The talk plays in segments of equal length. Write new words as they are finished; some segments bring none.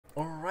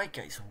Alright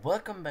guys,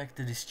 welcome back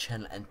to this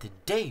channel, and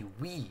today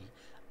we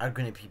are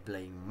gonna be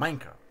playing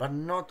Minecraft, but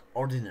not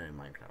ordinary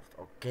Minecraft,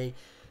 okay?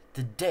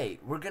 Today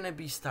we're gonna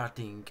be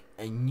starting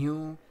a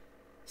new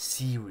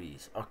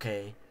series,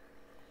 okay?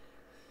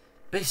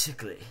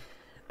 Basically,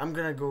 I'm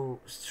gonna go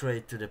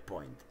straight to the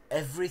point.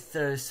 Every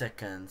 30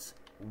 seconds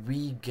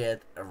we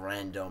get a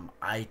random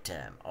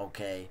item,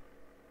 okay?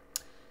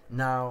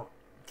 Now,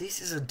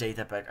 this is a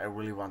data pack I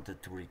really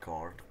wanted to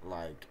record,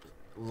 like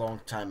long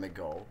time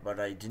ago, but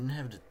I didn't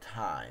have the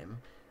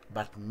time.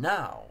 But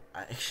now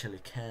I actually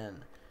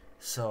can,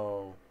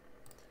 so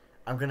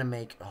I'm gonna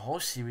make a whole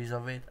series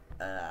of it.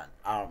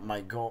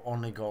 My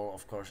only goal,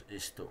 of course,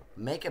 is to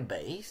make a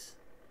base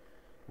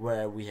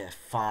where we have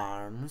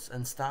farms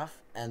and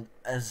stuff, and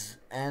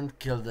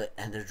kill the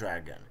Ender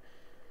Dragon.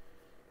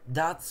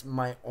 Those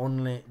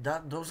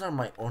are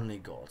my only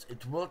goals.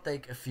 It will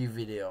take a few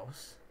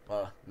videos,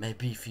 well,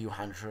 maybe a few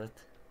hundred.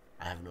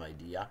 I have no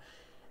idea.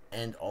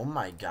 And oh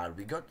my god,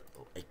 we got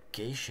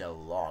acacia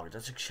log.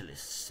 That's actually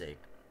sick.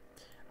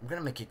 I'm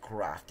gonna make a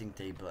crafting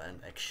table, and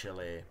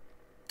actually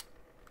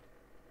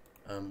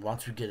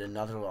once we get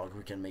another log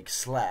we can make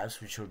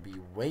slabs, which will be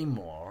way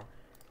more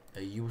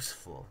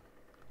useful.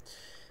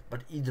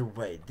 But either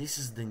way, this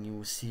is the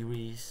new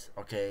series,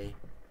 okay?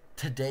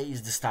 Today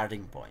is the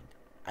starting point.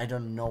 I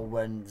don't know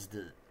when's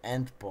the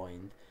end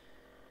point,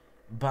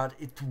 but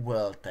it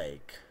will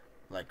take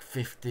like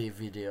 50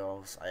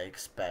 videos, I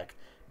expect.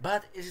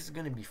 But it is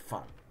gonna be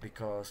fun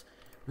because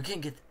we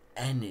can get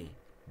any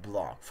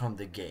block from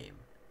the game,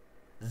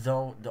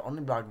 though the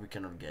only block we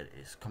cannot get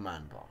is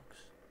command blocks,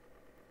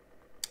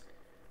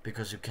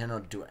 because you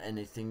cannot do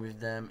anything with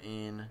them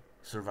in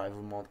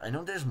survival mode. I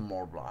know there's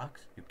more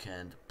blocks you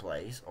can't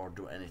place or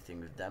do anything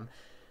with them,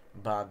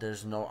 but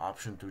there's no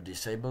option to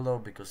disable though,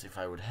 because if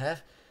I would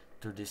have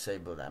to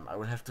disable them, I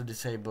would have to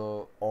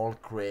disable all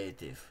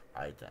creative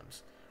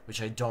items,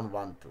 which I don't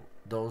want to.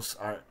 Those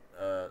are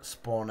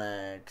spawn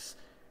eggs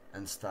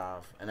and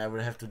stuff, and I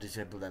would have to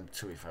disable them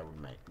too if I would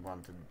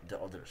want the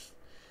others.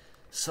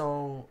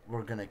 So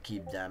we're gonna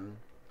keep them.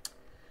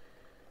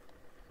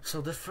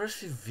 So the first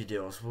few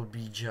videos will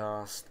be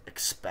just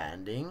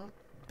expanding,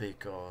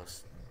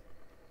 because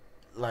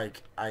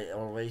like I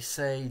always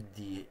say,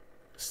 the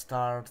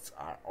starts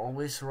are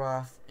always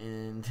rough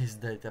in this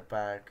data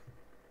pack.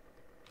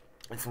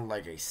 It's not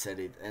like I said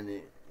it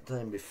any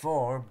time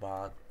before,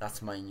 but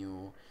that's my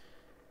new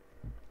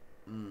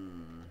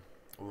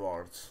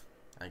words,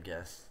 I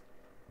guess.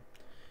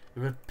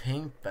 We got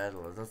pink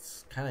petals,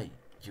 that's kinda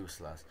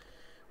useless.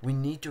 We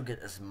need to get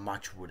as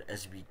much wood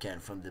as we can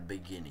from the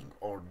beginning,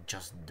 or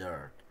just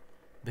dirt,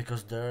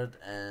 because dirt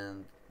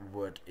and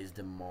wood is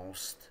the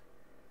most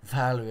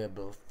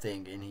valuable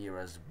thing in here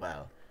as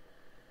well.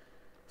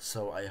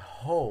 So I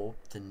hope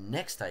the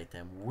next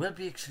item will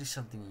be actually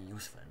something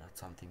useful, not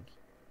something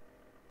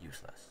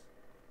useless.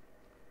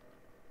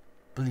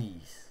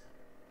 Please,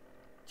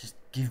 just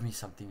give me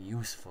something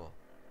useful,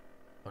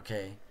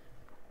 okay?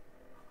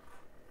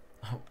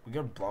 Oh, we got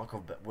a block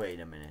of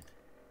wait a minute.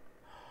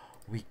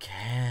 We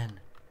can.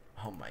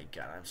 Oh my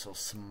god, I'm so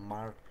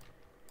smart.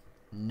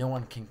 No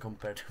one can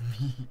compare to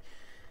me.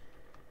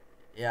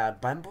 Yeah,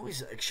 bamboo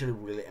is actually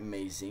really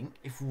amazing.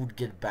 If we would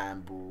get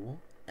bamboo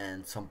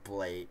and some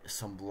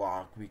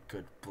block we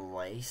could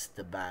place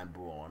the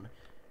bamboo on,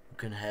 we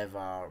can have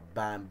our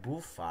bamboo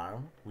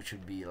farm, which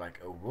would be like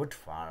a wood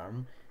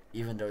farm,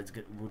 even though it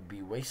would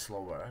be way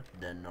slower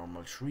than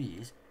normal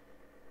trees.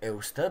 It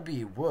will still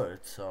be wood,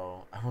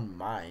 so I wouldn't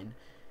mind.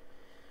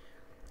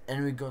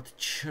 And we got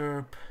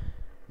chirp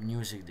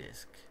music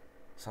disc.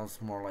 Sounds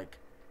more like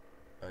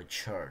a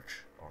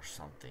church or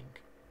something.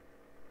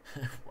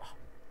 Wow.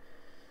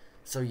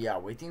 So yeah,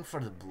 waiting for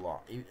the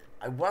block.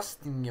 I was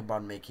thinking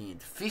about making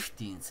it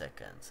 15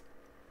 seconds,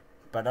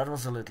 but that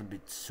was a little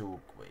bit too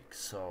quick.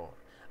 So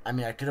I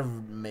mean, I could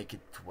have make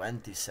it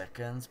 20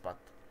 seconds, but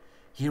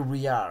here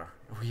we are.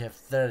 We have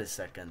 30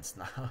 seconds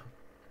now.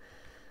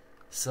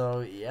 So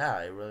yeah,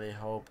 I really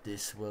hope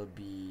this will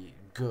be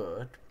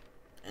good,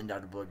 and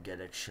that we'll get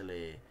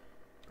actually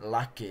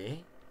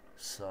lucky,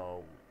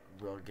 so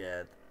we'll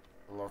get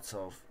lots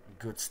of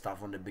good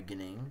stuff on the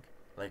beginning,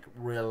 like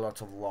real lots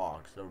of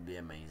logs. That would be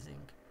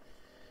amazing.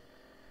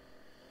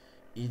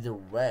 Either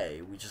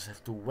way, we just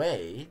have to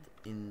wait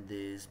in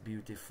this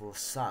beautiful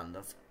sun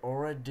that's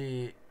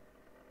already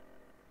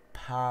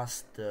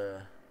past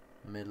the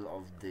middle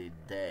of the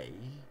day.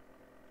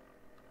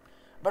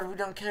 But we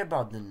don't care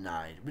about the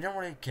night. We don't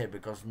really care,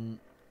 because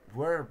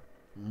we're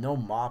no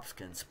mobs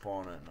can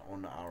spawn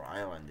on our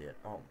island yet.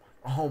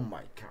 Oh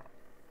my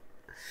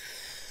god.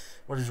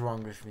 What is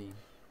wrong with me?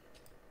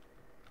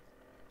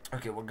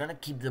 Okay, we're gonna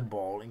keep the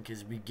ball in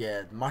case we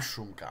get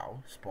mushroom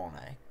cow spawn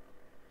egg.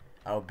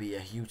 That'll be a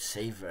huge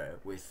saver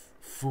with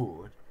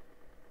food,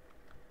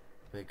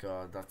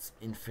 because that's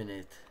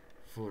infinite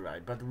food,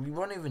 right? But we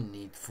won't even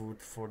need food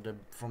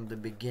from the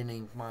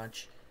beginning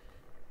much,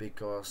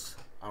 because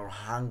our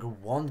hunger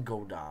won't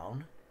go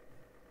down,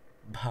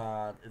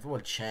 but it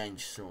will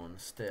change soon.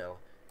 Still,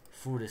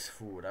 food is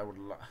food. I would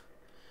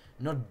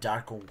not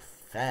Dark Oak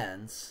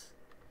fans,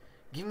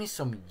 Give me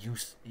some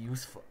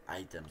useful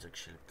items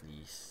actually,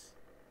 please.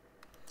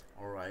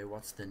 Alright,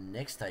 what's the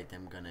next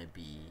item gonna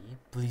be?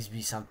 Please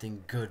be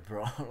something good,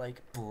 bro.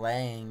 Like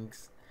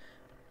planks.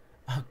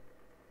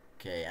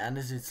 Okay,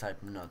 andesite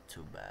type not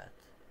too bad.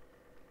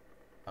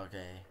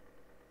 Okay.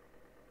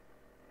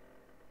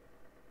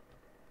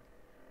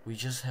 We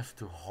just have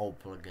to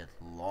hope we'll get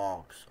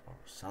logs or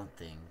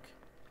something.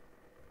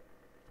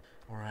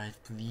 Alright,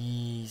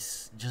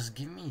 please. Just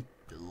give me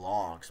the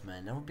logs,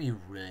 man. That would be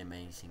really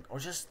amazing. Or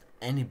just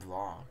any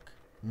block.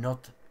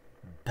 Not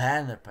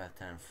banner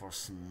pattern for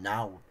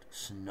snout.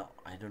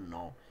 I don't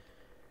know.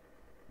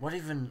 What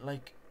even,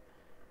 like...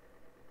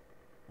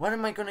 What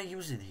am I gonna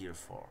use it here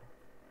for?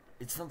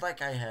 It's not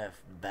like I have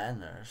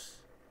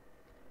banners.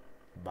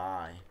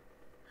 Bye.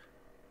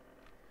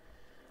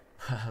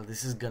 Well,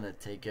 this is gonna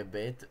take a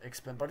bit to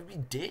expand, but we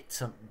did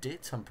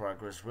some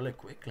progress really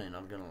quickly,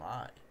 not gonna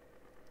lie.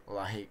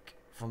 Like,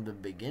 from the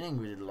beginning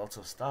we did lots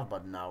of stuff,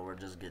 but now we're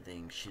just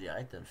getting shitty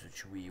items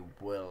which we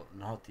will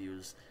not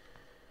use.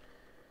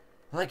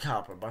 Like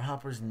Hopper, but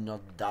Hopper is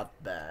not that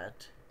bad.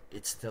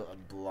 It's still a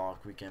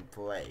block we can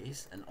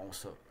place, and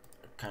also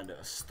kind of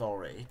a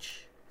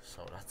storage,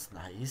 so that's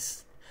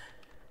nice.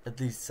 At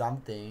least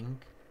something.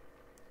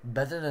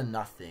 Better than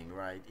nothing,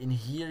 right? In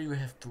here you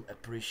have to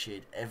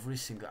appreciate every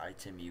single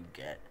item you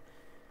get,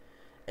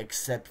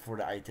 except for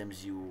the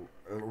items you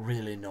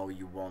really know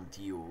you won't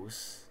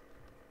use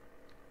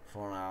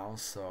for now.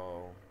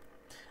 So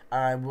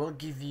I will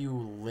give you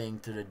a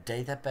link to the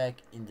data pack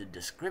in the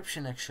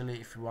description actually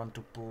if you want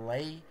to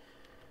play.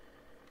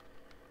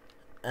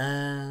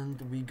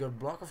 And we got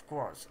block of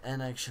quartz,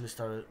 and I actually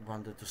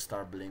wanted to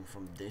start building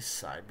from this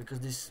side because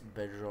this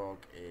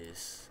bedrock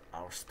is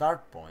our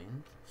start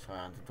point, so I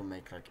wanted to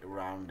make like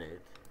around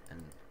it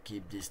and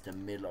keep this the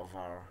middle of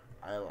our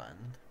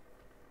island,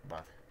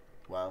 but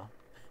well,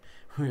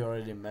 we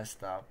already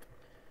messed up.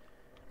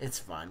 It's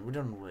fine, we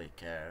don't really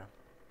care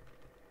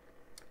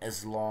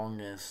as long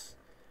as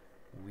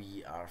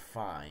we are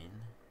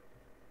fine,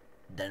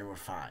 then we're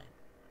fine.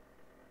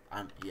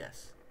 And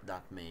yes,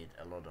 that made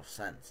a lot of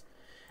sense.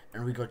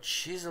 And we got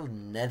chiseled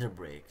nether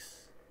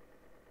bricks.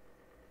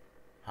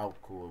 How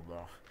cool,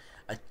 bro.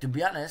 To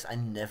be honest, I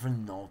never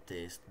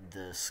noticed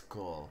the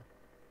skull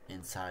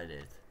inside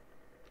it.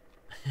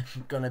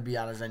 I'm gonna be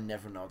honest, I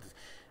never noticed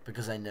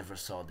because I never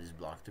saw this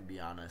block, to be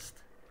honest.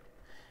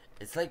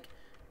 It's like,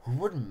 who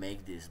would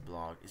make this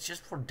block? It's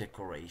just for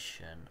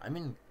decoration. I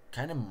mean,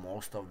 kind of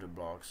most of the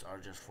blocks are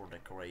just for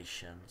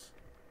decorations.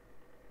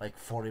 Like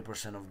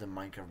 40% of the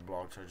Minecraft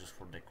blocks are just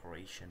for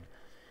decoration.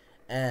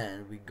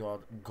 And we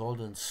got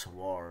golden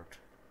sword.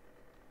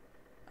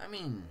 I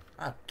mean,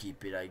 I'll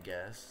keep it, I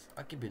guess.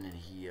 I'll keep it in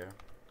here.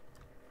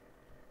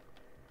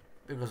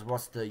 Because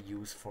what's the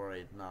use for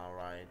it now,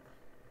 right?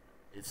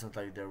 It's not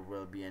like there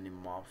will be any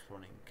mobs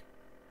spawning.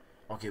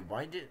 Okay,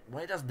 why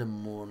does the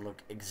moon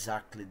look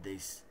exactly the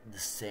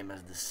same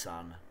as the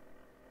sun?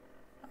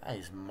 That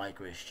is my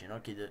question.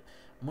 Okay, the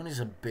moon is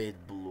a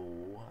bit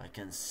blue, I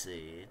can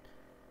see it.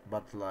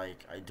 But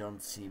like, I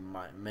don't see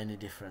many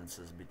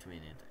differences between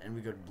it. And we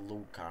got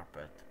blue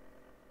carpet.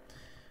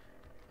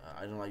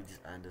 I don't like this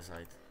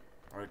andesite.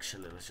 Or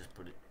actually, let's just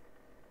put it...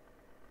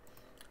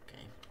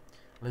 Okay.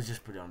 Let's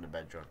just put it on the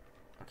bedrock.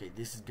 Okay,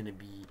 this is gonna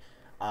be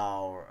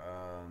our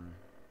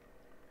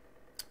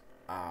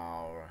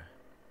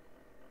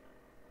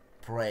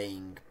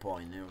praying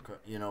point.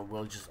 You know,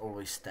 we'll just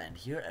always stand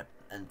here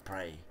and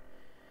pray.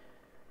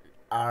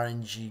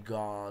 RNG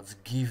gods,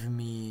 give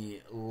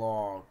me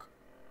log.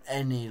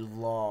 Any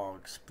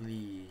logs,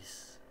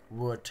 please.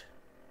 Wood.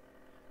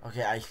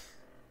 Okay,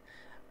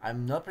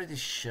 I'm not pretty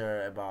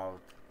sure about...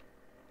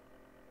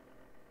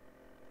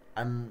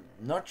 I'm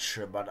not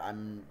sure, but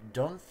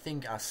don't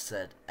think I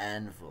said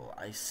anvil.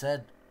 I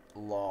said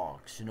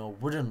logs, you know,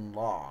 wooden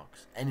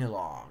logs. Any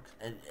logs.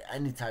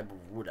 Any type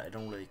of wood, I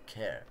don't really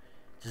care.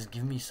 Just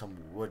give me some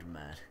wood,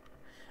 man.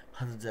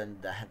 Other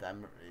than that,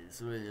 it's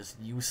really just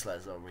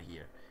useless over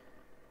here.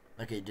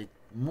 Okay, the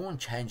moon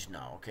changed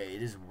now. Okay,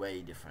 it is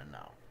way different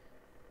now.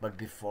 But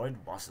before it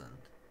wasn't.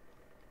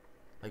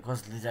 Like,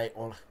 was literally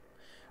all...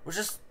 We're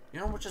just, you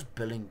know, we're just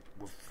building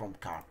from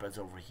carpets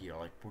over here.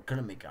 Like, we're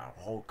gonna make our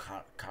whole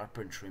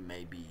carpentry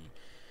maybe.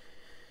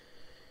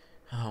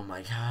 Oh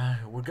my god.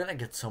 We're gonna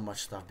get so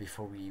much stuff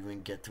before we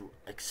even get to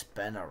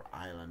expand our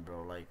island,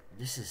 bro. Like,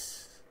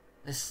 this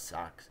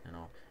sucks, you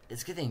know.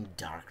 It's getting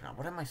dark now.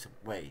 What am I...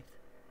 Wait.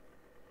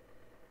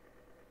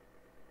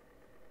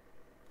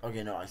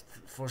 Okay, no,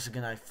 for a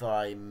second I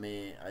thought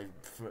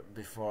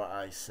before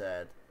I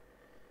said...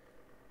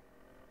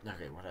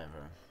 Okay,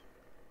 whatever.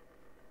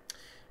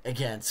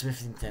 Again,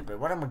 smithing template.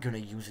 What am I gonna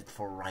use it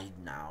for right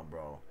now,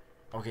 bro?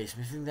 Okay,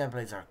 smithing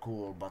templates are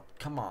cool, but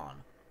come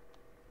on.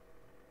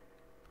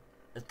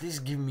 At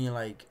least give me,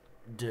 like,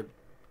 the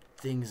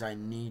things I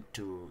need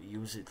to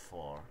use it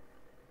for.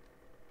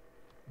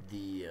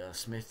 The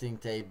smithing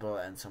table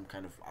and some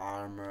kind of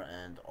armor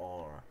and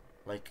ore.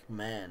 Like,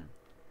 man.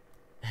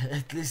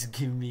 At least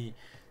give me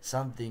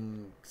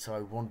something so I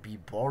won't be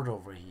bored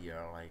over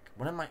here. Like,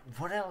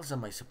 what else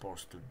am I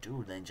supposed to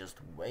do than just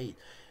wait?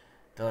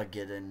 till I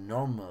get a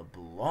normal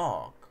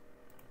block.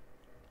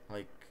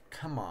 Like,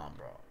 come on,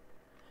 bro.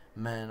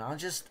 Man, I'll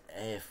just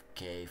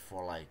AFK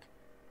for like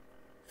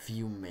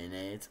few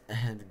minutes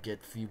and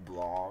get few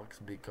blocks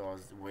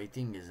because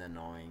waiting is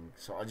annoying.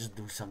 So I'll just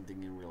do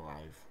something in real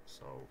life.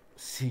 So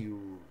see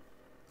you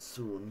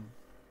soon.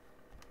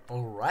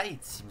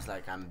 Alright, seems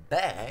like I'm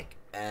back,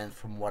 and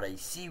from what I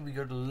see we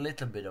got a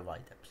little bit of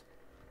items.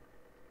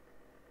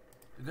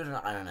 We got an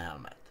iron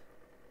helmet.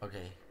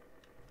 Okay.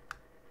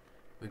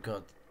 We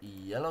got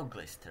yellow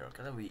glister.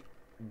 Okay, we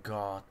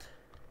got...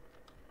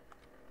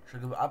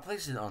 I'll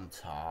place it on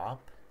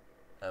top.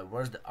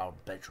 Where's our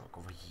bedrock?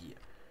 Over here.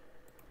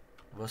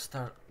 We'll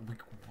start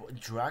with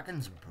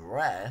Dragon's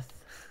Breath.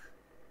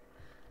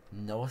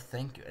 No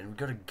thank you. And we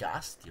got a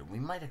gas tier. We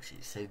might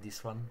actually save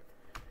this one.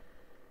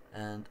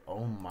 And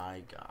oh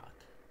my god.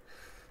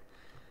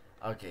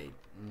 Okay,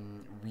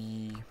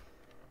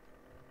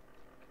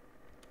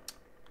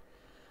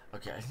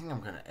 okay, I think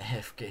I'm gonna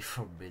AFK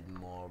for a bit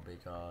more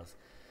because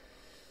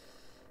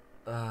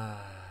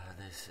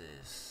this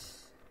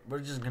is... We're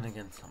just gonna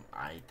get some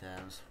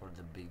items for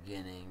the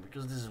beginning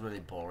because this is really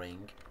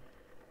boring.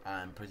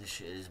 I'm pretty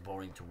sure it is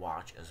boring to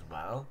watch as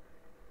well.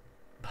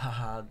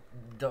 But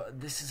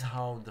this is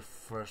how the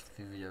first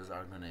few videos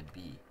are gonna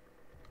be.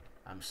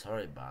 I'm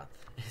sorry, but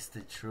it's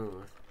the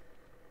truth.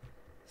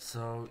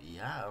 So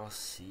yeah, I'll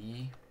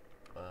see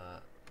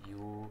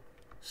you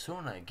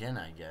soon again,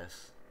 I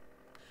guess.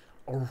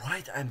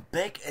 Alright, I'm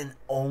back, and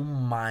oh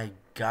my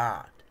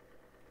god.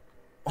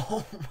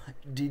 Oh my,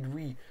 did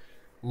we...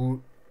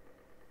 Oh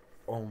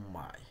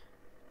my.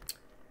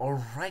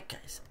 Alright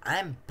guys,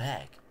 I'm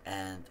back,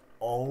 and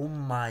oh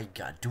my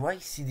god, do I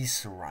see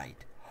this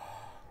right?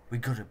 We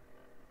got a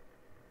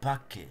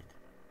bucket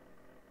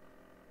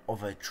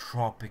of a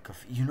tropical...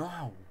 You know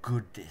how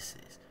good this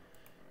is?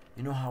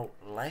 You know how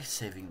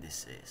life-saving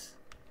this is?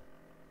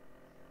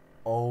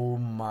 Oh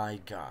my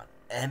god.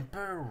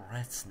 Emperor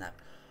Red Snap.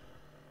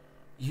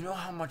 You know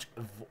how much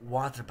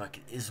water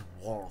bucket is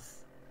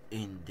worth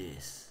in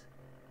this?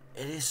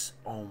 It is...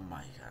 Oh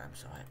my god, I'm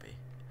so happy.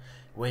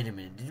 Wait a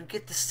minute, did you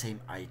get the same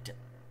item?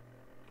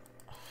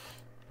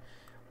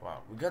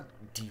 Wow, we got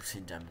deep sea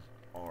diamond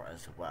ore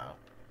as well.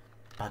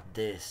 But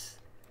this...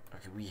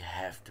 Okay, we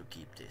have to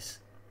keep this.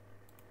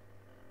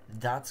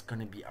 That's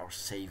gonna be our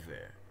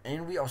savior.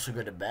 And we also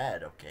got a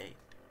bed, okay?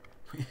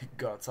 We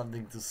got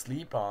something to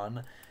sleep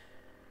on.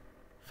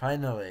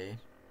 Finally.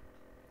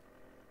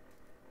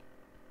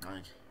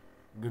 Alright,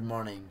 good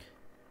morning.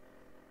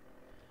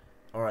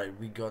 Alright,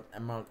 we got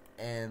emerald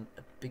and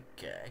a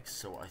pickaxe,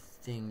 so I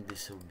think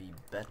this will be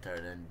better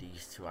than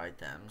these two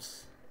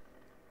items.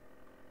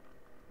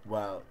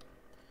 Well,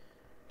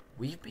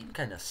 we've been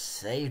kind of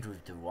saved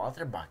with the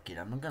water bucket,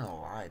 I'm not gonna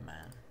lie,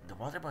 man. The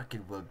water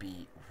bucket will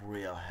be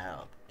real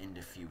help in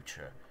the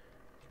future.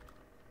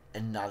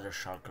 Another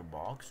shulker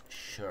box?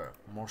 Sure,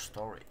 more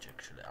storage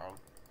actually. I'll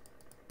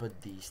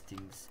put these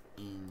things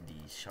in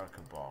the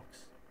shulker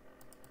box.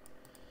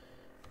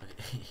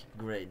 Okay,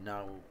 great,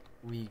 now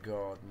we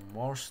got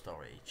more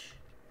storage.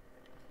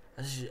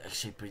 This is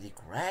actually pretty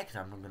correct,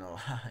 I'm not gonna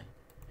lie.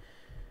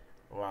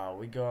 Wow,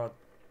 we got...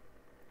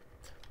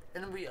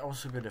 And we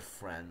also got a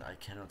friend, I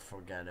cannot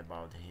forget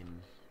about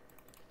him.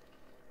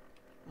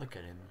 Look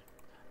at him.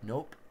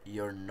 Nope,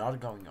 you're not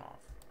going off.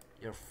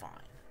 You're fine.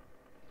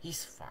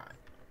 He's fine.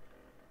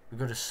 We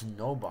got a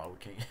snowball, we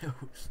can...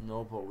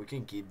 snowball, we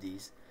can keep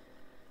these.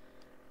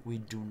 We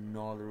do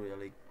not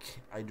really...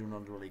 I do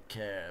not really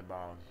care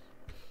about...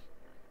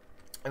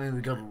 I mean,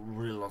 we got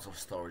really lots of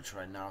storage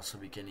right now, so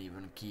we can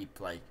even keep,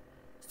 like,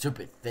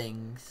 stupid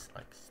things,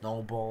 like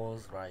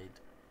snowballs, right?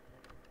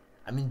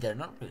 I mean, they're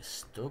not really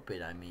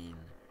stupid, I mean...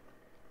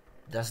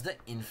 Does the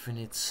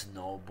infinite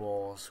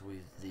snowballs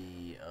with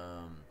the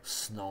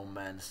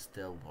snowman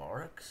still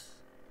works?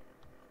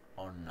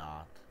 Or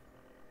not?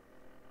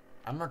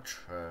 I'm not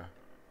sure.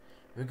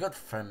 We got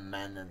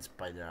fermentants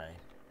by the way.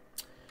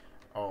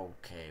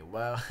 Okay,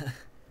 well...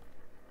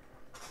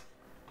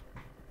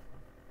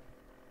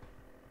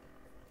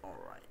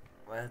 Alright,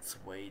 let's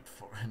wait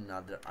for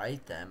another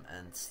item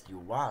and see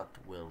what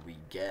will we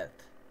get.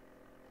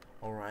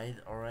 Alright,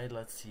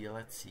 let's see.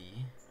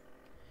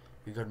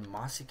 We got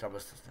mossy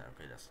cobblestone.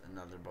 Okay, that's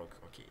another book.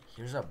 Okay,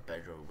 here's a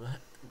bedrock. We'll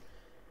have to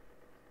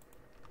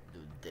do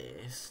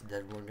this.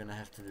 Then we're gonna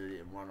have to do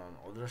the one on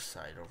the other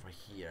side over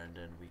here, and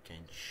then we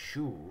can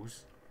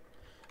choose.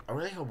 I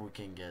really hope we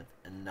can get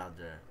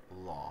another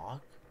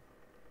log,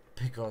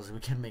 because we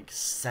can make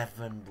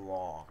 7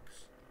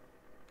 blocks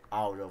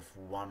out of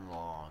 1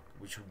 log,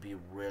 which would be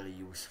really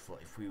useful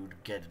if we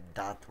would get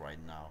that right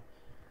now.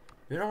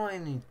 We don't really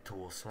need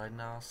tools right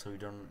now, so we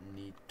don't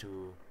need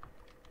to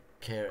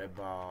care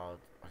about...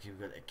 Okay,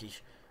 we got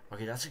acacia.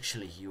 Okay, that's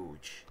actually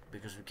huge,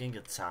 because we can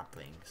get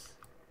saplings.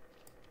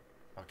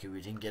 Okay,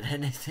 we didn't get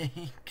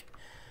anything.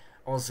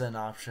 Also an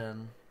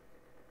option.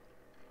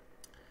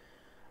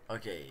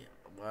 Okay,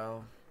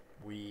 well,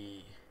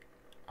 we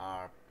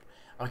are...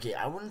 Okay,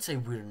 I wouldn't say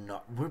we're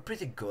not... We're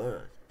pretty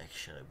good,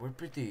 actually.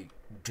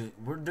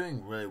 We're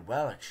doing really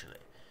well, actually.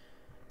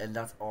 And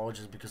that's all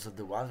just because of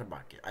the water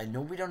bucket. I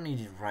know we don't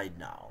need it right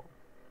now,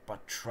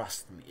 but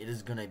trust me, it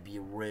is gonna be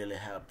really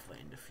helpful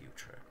in the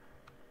future.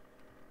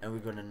 And we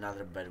got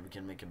another bed. We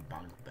can make a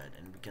bunk bed,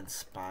 and we can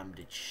spam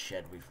the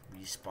shed with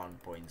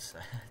respawn point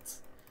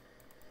sets.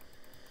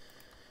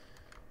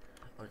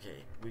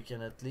 Okay, we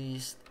at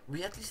least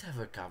have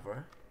a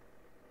cover.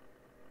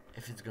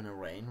 If it's gonna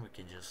rain, we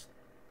can just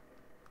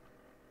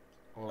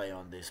lay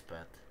on this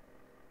bed.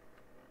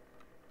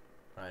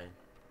 Right.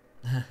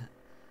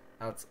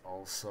 That's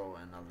also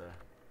another.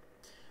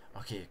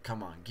 Okay,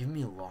 come on, give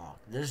me a log.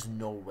 There's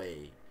no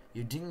way.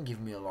 You didn't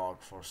give me a log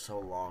for so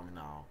long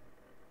now.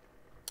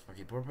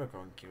 Okay, purple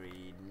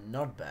concrete,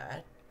 not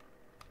bad.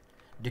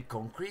 The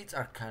concretes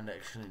are kinda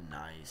actually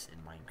nice in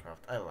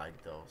Minecraft. I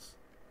like those.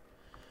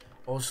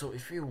 Also,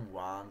 if you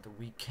want,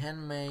 we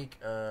can make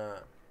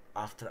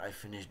after I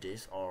finish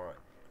this, or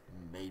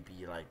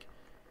maybe like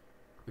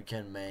we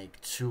can make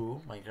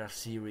 2 Minecraft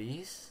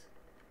series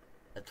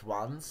at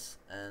once,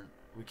 and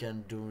we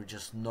can do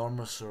just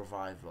normal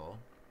survival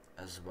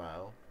as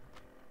well,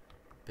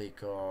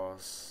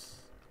 because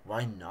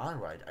why not,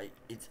 right?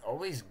 It's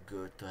always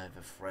good to have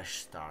a fresh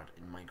start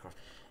in Minecraft.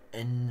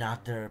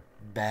 Another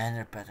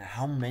banner pattern.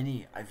 How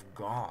many I've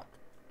got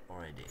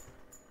already?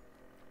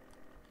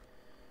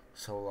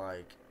 So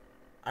like,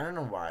 I don't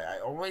know why, I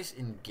always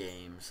in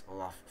games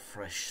love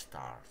fresh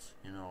starts,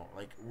 you know,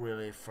 like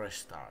really fresh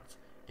starts,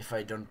 if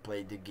I don't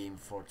play the game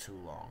for too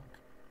long.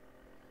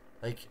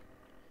 Like,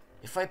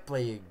 if I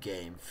play a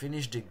game,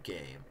 finish the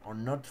game, or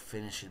not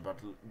finish it, but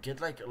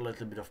get like a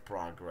little bit of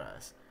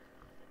progress,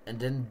 and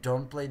then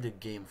don't play the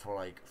game for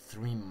like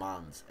 3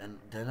 months, and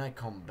then I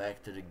come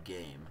back to the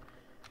game,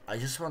 I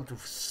just want to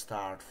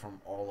start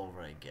from all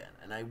over again.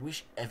 And I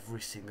wish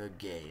every single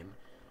game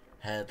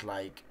had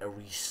like a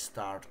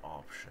restart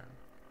option,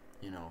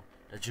 you know,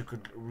 that you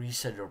could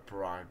reset your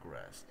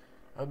progress.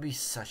 That would be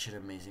such an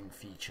amazing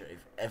feature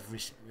if every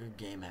single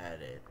game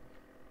had it.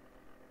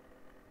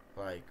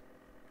 Like,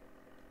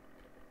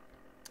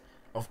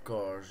 of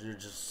course, you're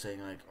just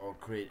saying like, oh,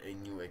 create a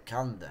new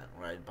account then,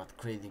 right? But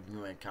creating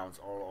new accounts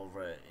all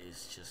over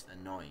is just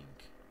annoying.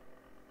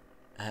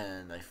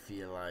 And I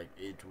feel like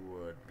it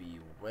would be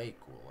way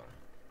cooler.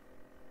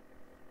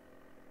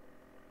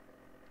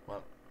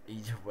 Well,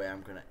 either way,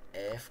 I'm gonna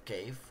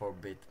AFK for a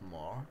bit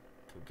more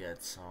to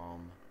get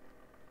some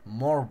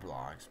more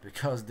blocks,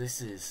 because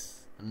this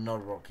is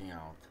not working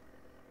out.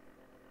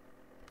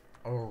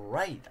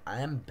 Alright,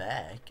 I am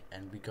back,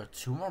 and we got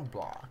 2 more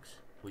blocks,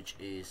 which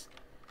is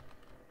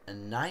a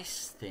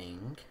nice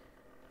thing,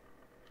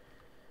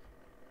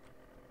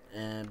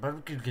 but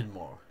we could get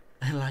more.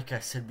 And like I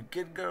said, we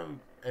could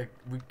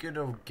get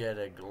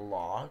a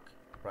log,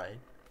 right?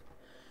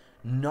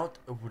 Not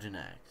a wooden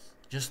axe,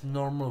 just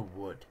normal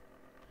wood.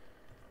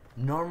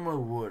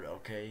 Normal wood,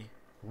 okay?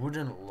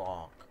 Wooden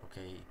log,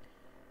 okay?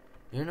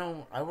 You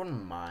know, I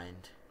wouldn't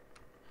mind.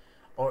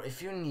 Or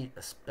if you need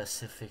a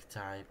specific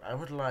type, I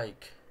would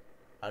like,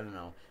 I don't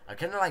know, I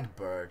kinda like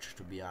birch,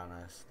 to be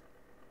honest.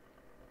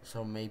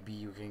 So maybe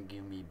you can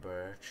give me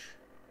birch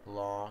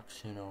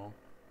logs, you know.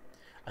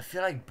 I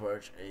feel like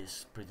birch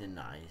is pretty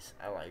nice.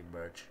 I like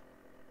birch.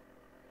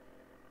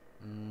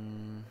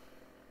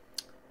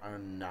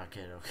 Iron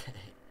nugget,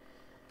 okay.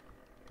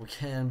 We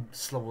can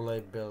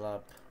slowly build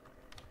up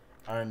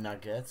iron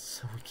nuggets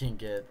so we can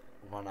get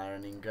 1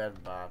 iron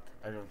ingot, but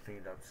I don't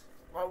think that's,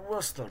 well,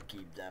 we'll still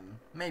keep them.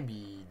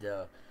 Maybe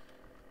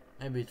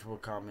it will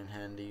come in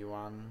handy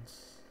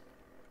once.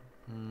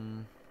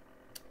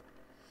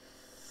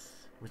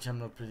 Which I'm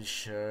not pretty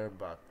sure,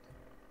 but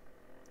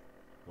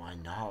why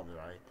not,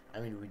 right? I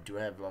mean, we do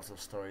have lots of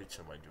storage,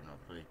 so I do not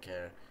really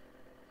care.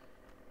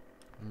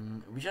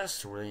 We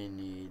just really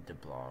need the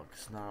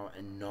blocks now,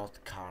 and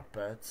not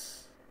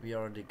carpets. We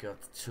already got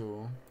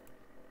 2.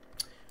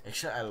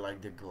 Actually, I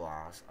like the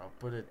glass. I'll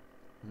put it,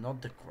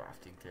 not the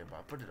crafting table,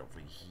 I'll put it over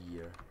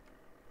here.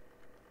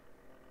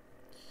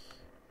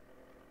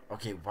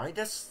 Okay, why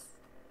does...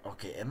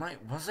 Okay,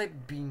 was I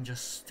being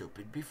just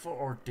stupid before,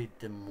 or did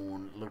the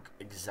moon look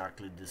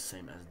exactly the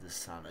same as the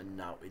sun and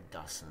now it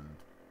doesn't?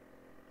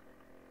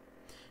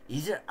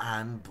 Either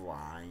I'm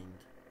blind,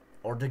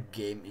 or the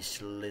game is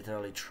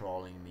literally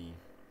trolling me.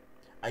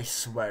 I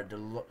swear,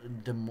 the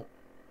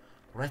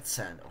red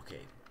sand,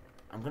 okay.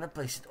 I'm gonna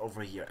place it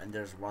over here, and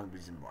there's one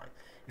reason why.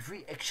 If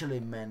we actually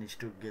manage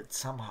to get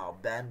somehow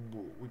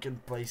bamboo, we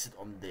can place it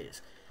on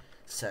this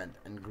sand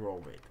and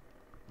grow it.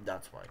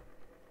 That's why.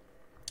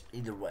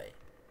 Either way.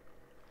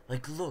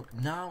 Like, look,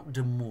 now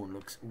the moon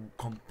looks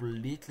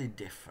completely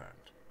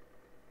different.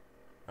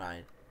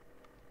 Right?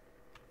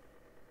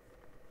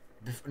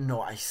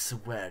 No, I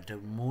swear, the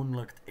moon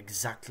looked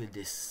exactly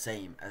the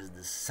same as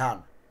the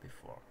sun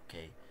before,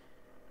 okay?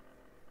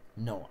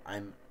 No,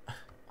 I'm...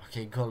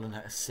 Okay, golden...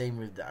 Same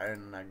with the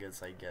iron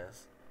nuggets, I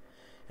guess.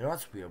 You know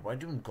what's weird? Why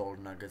do gold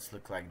nuggets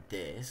look like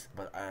this,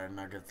 but iron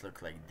nuggets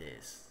look like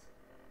this?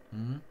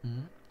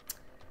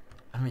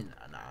 I mean,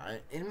 nah,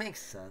 it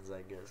makes sense,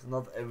 I guess.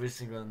 Not every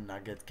single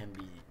nugget can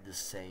be the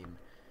same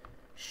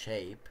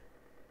shape.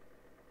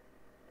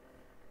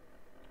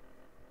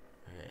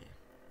 Okay.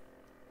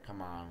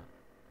 Come on.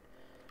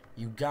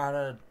 You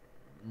gotta...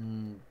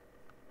 you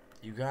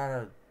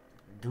gotta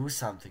do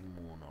something,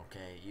 Moon,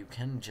 okay? You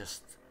can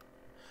just...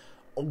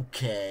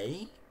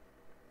 Okay.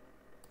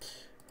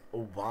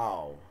 Oh,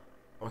 wow.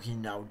 Okay,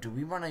 now, do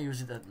we wanna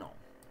use it? No.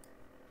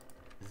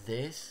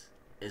 This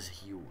is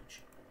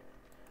huge.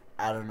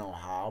 I don't know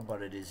how,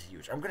 but it is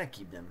huge. I'm gonna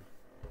keep them.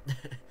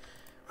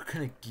 We're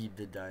gonna keep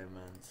the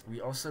diamonds. We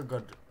also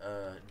got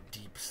a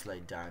deep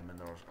slate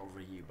diamond over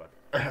here, but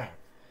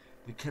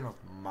we cannot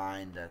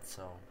mine that,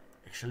 so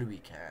actually we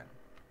can.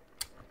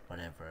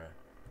 Whatever.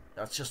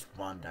 That's just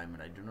one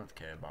diamond. I do not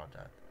care about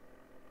that.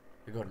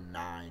 We got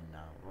 9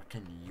 now. What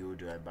can you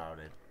do about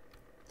it?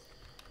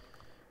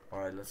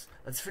 Alright,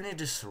 let's finish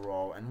this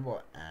row and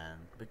we'll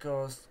end,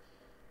 because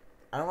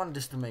I don't want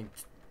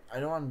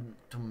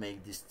to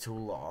make this too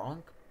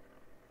long,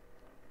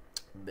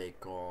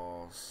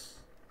 because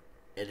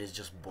it is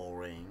just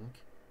boring,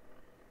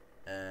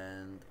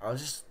 and I'll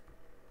just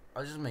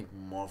make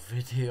more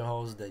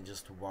videos than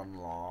just one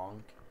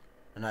long.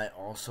 And I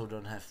also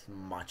don't have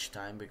much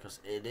time because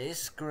it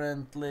is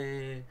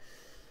currently,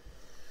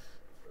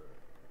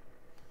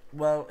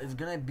 well, it's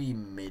gonna be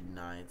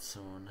midnight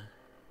soon.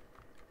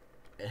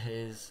 It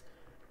is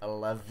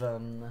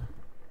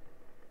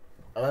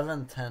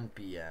 11:10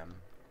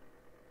 p.m.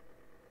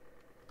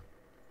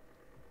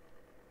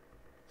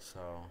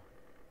 So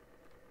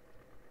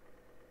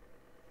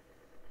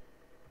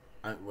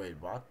wait,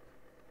 what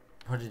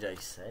did I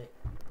say?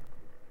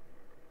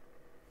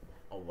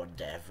 Or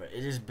whatever.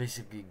 It is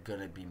basically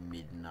gonna be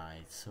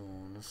midnight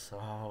soon,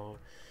 so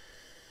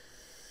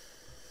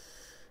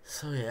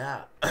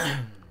yeah.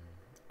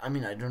 I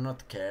mean, I do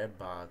not care,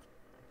 but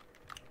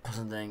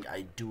considering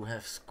I do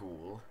have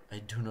school, I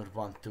do not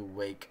want to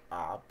wake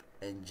up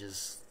and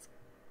just,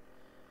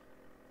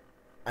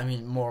 I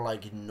mean, more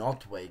like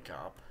not wake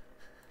up,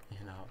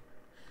 you know.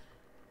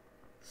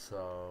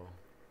 So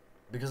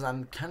because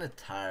I'm kind of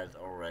tired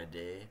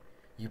already.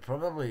 You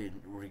probably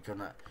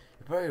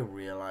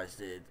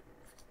realized it,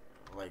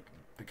 like,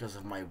 because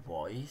of my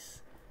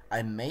voice.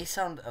 I may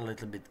sound a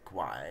little bit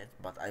quiet,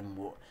 but I'm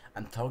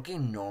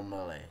talking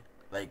normally.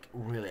 Like,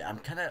 really, I'm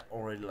kind of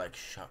already like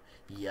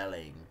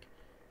yelling,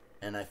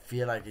 and I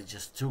feel like it's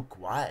just too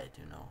quiet,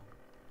 you know.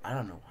 I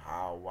don't know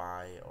how,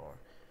 why, or.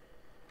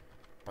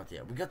 But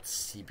yeah, we got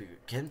CPU.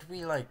 Can't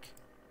we like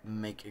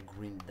make a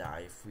green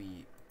dye if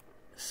we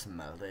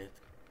smelt it?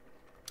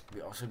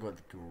 We also got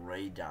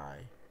gray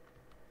dye.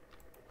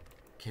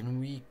 Can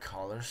we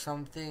color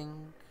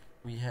something?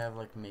 We have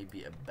like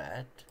maybe a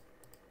bat.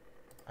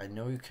 I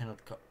know you cannot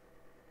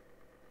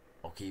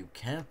okay, you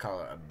can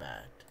color a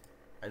bat.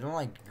 I don't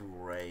like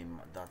gray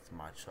that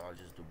much, so I'll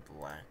just do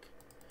black.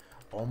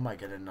 Oh my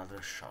god, another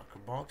shulker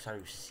box? Are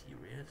you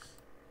serious?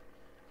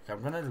 Okay,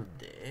 I'm gonna do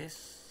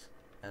this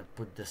and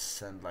put the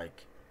sand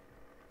like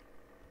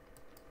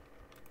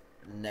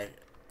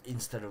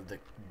instead of the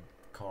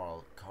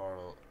coral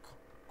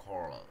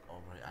over.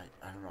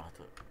 I don't know how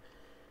to.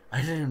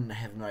 I didn't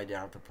have no idea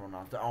how to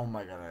pronounce that. Oh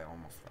my god, I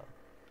almost fell.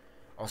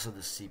 Also the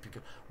CPU.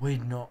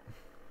 Wait, no.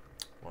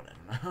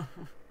 Whatever.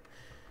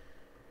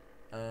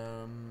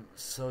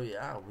 So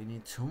yeah, we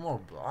need 2 more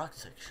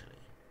blocks actually.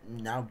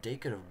 Now they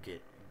could have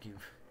give.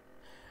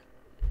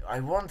 I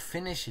won't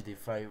finish it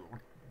if I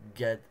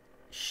get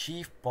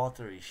sheaf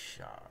pottery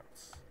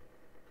shards.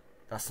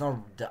 That's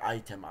not the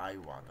item I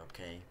want.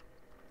 Okay.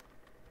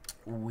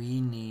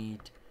 We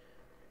need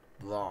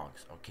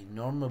blocks. Okay,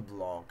 normal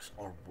blocks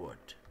or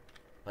wood.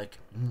 Like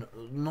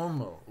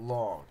normal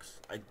logs.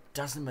 It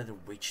doesn't matter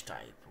which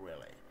type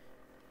really.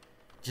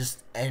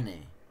 Just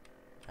any.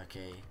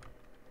 Okay.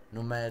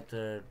 No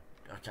matter.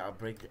 Okay, I'll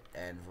break the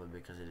anvil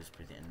because it is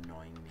pretty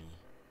annoying me.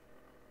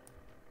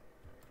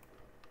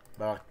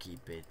 But I'll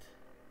keep it.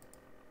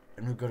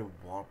 And we got a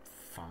warp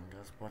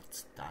fungus.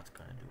 What's that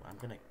gonna do? I'm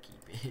gonna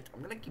keep it.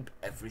 I'm gonna keep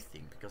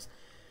everything because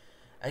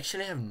I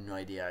actually have no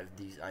idea if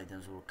these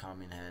items will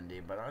come in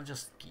handy, but I'll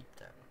just keep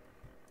them.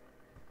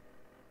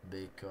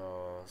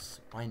 Because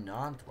why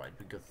not, right?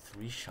 We got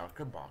 3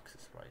 shulker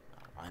boxes right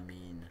now. I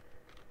mean,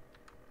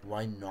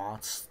 why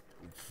not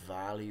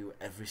value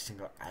every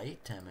single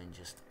item and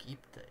just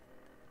keep it,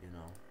 you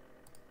know?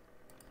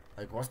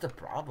 Like, what's the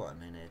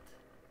problem in it?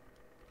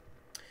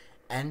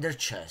 Ender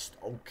chest,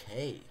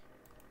 okay.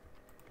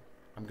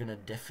 I'm gonna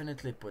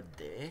definitely put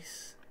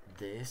this,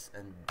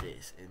 and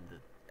this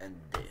in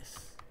and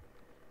this.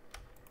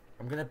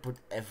 I'm gonna put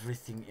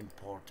everything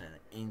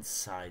important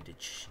inside the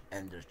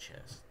ender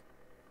chest.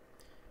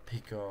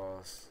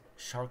 Because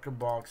shulker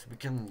box, we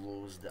can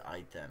lose the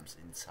items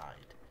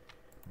inside,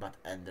 but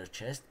ender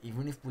chest,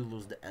 even if we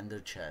lose the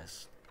ender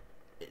chest,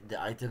 the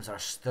items are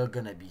still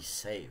gonna be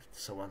saved.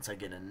 So once I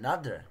get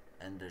another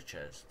ender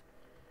chest,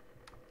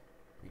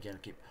 we can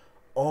keep.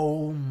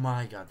 Oh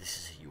my god, this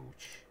is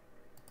huge.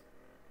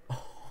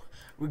 Oh,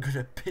 we got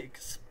a big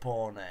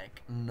spawn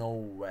egg. No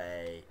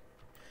way.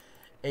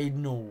 Ain't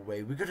no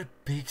way. We got a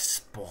big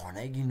spawn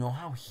egg. You know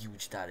how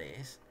huge that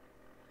is?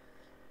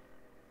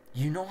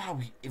 You know how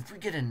if we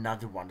get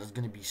another one, that's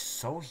gonna be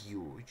so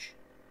huge.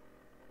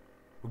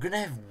 We're gonna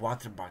have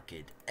water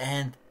bucket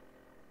and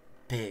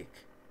pig.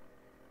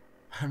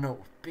 I don't know,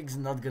 pig's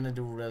not gonna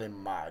do really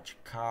much.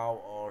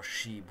 Cow or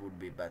sheep would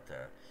be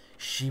better.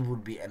 Sheep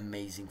would be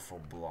amazing for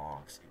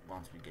blocks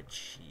once we get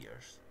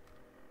shears.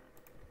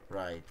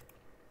 Right.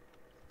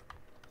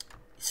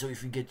 So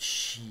if we get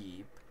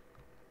sheep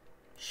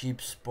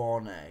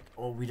spawn egg.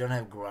 Oh, we don't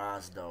have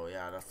grass though.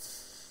 Yeah,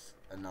 that's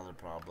another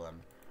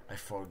problem. I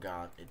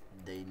forgot it.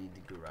 They need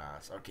the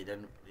grass. Okay,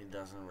 then it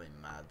doesn't really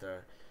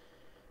matter.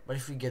 But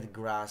if we get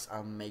grass,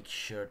 I'll make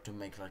sure to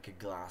make like a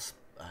grass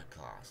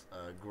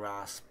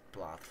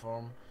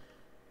platform.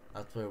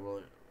 That way,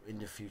 we'll in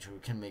the future we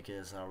can make it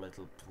as our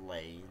little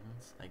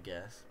plains. I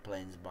guess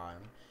plains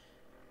biome.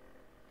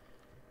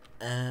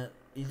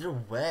 Either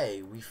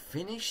way, we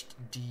finished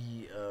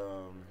the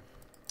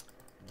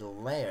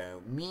layer,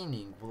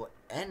 meaning we'll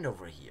end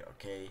over here.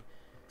 Okay,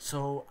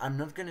 so I'm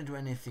not gonna do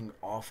anything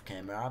off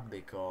camera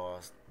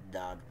because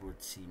that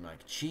would seem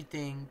like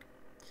cheating,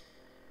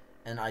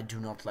 and I do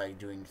not like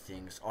doing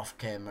things off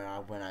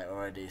camera when I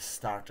already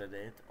started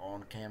it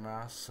on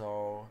camera.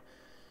 So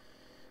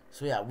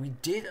yeah, we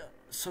did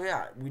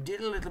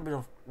a little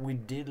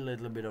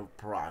bit of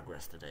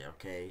progress today.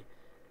 Okay,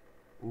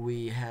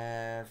 we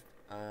have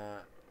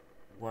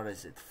what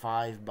is it,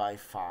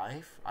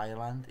 5x5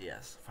 island?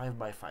 Yes,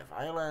 5x5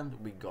 island.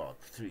 We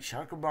got 3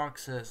 shulker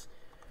boxes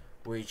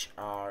which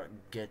are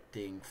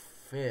getting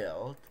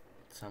filled,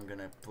 so I'm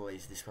gonna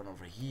place this one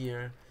over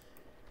here,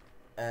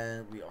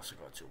 and we also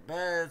got 2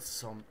 beds,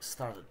 some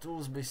starter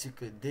tools.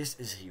 Basically this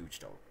is huge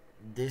though.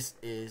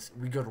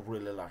 We got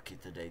really lucky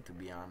today, to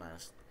be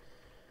honest.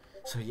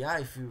 So yeah,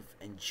 if you've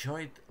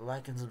enjoyed,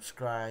 like and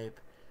subscribe,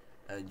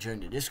 join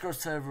the Discord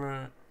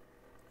server,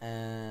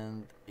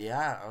 and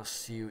yeah, I'll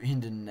see you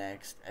in the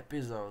next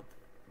episode.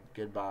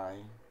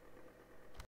 Goodbye.